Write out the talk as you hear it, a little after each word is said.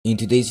In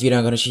today's video,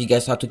 I'm gonna show you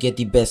guys how to get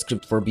the best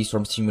script for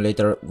Beestorm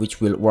Simulator, which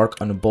will work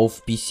on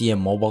both PC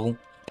and mobile.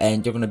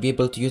 And you're gonna be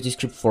able to use this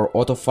script for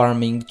auto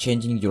farming,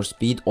 changing your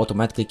speed,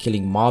 automatically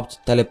killing mobs,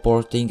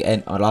 teleporting,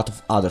 and a lot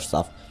of other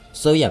stuff.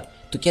 So yeah,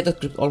 to get the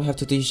script, all you have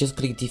to do is just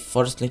click the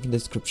first link in the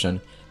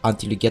description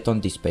until you get on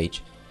this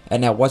page.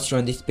 And now once you're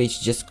on this page,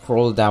 just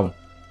scroll down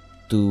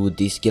to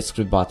this get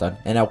script button,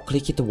 and now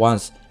click it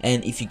once.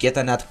 And if you get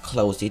an ad,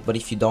 close it. But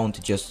if you don't,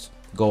 just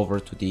go over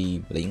to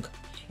the link.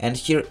 And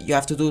here you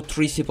have to do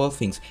three simple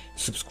things: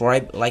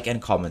 subscribe, like,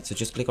 and comment. So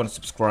just click on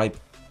subscribe,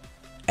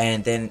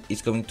 and then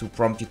it's going to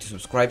prompt you to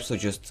subscribe. So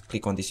just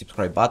click on the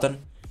subscribe button.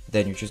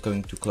 Then you're just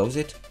going to close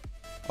it.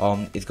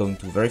 It's going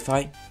to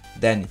verify.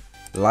 Then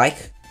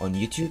like on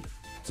YouTube.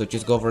 So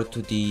just go over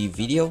to the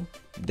video,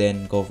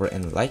 then go over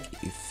and like.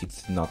 If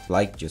it's not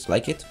like, just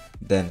like it.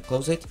 Then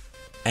close it.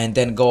 And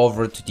then go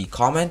over to the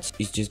comments.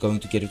 It's just going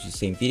to get you to the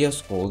same video.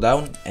 Scroll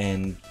down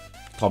and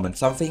comment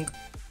something.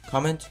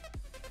 Comment.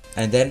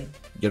 And then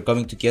you're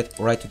going to get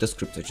right to the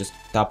script. So just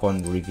tap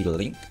on reveal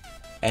link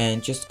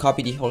and just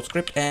copy the whole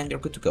script and you're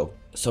good to go.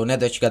 So now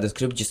that you got the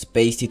script, just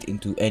paste it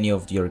into any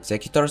of your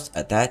executors,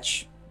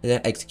 attach,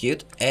 then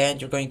execute, and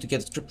you're going to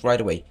get the script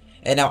right away.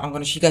 And now I'm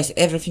going to show you guys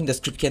everything the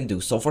script can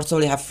do. So first of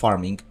all, you have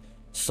farming.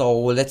 So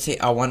let's say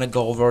I want to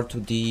go over to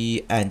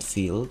the ant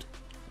field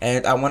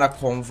and I want to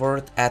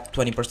convert at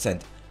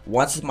 20%.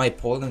 Once my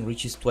pollen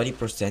reaches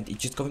 20%,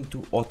 it's just going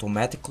to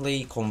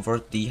automatically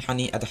convert the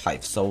honey at the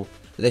hive. So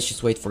let's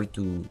just wait for it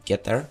to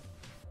get there.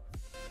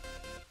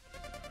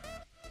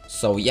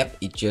 So yep,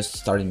 it just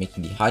started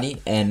making the honey,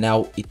 and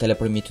now it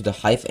teleported me to the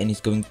hive, and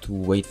it's going to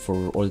wait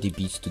for all the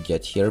bees to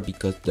get here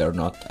because they're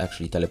not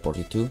actually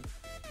teleported to,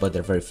 but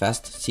they're very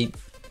fast. See,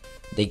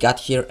 they got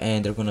here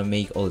and they're gonna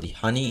make all the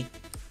honey.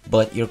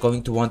 But you're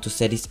going to want to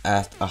set this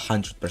at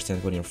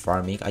 100% when you're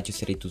farming. I just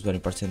set it to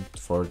 20%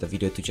 for the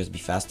video to just be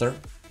faster.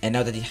 And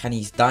now that the honey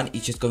is done,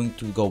 it's just going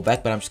to go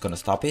back, but I'm just gonna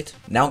stop it.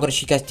 Now I'm gonna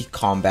show you guys the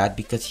combat,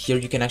 because here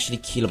you can actually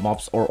kill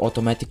mobs or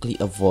automatically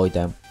avoid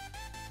them.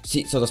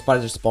 See, so the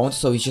spider spawns,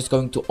 so it's just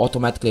going to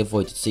automatically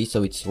avoid it. See,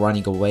 so it's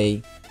running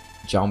away,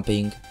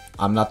 jumping.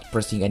 I'm not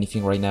pressing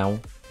anything right now.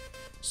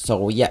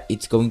 So yeah,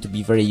 it's going to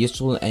be very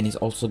useful, and it's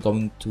also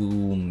going to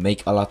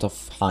make a lot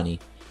of honey.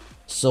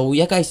 So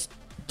yeah guys,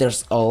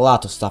 there's a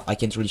lot of stuff. I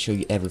can't really show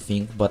you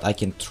everything, but I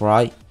can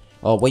try.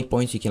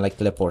 Waypoints, you can like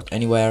teleport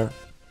anywhere.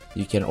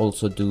 You can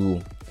also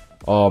do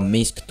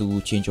misc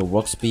to change your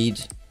walk speed.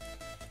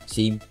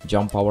 See,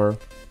 jump power,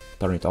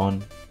 turn it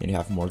on, and you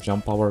have more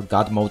jump power.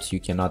 Godmode, so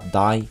you cannot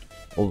die.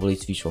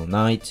 Always visual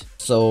night.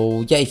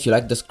 So yeah, if you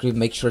like the script,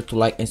 make sure to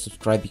like and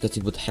subscribe because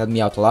it would help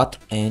me out a lot.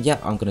 And yeah,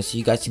 I'm gonna see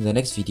you guys in the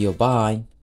next video. Bye.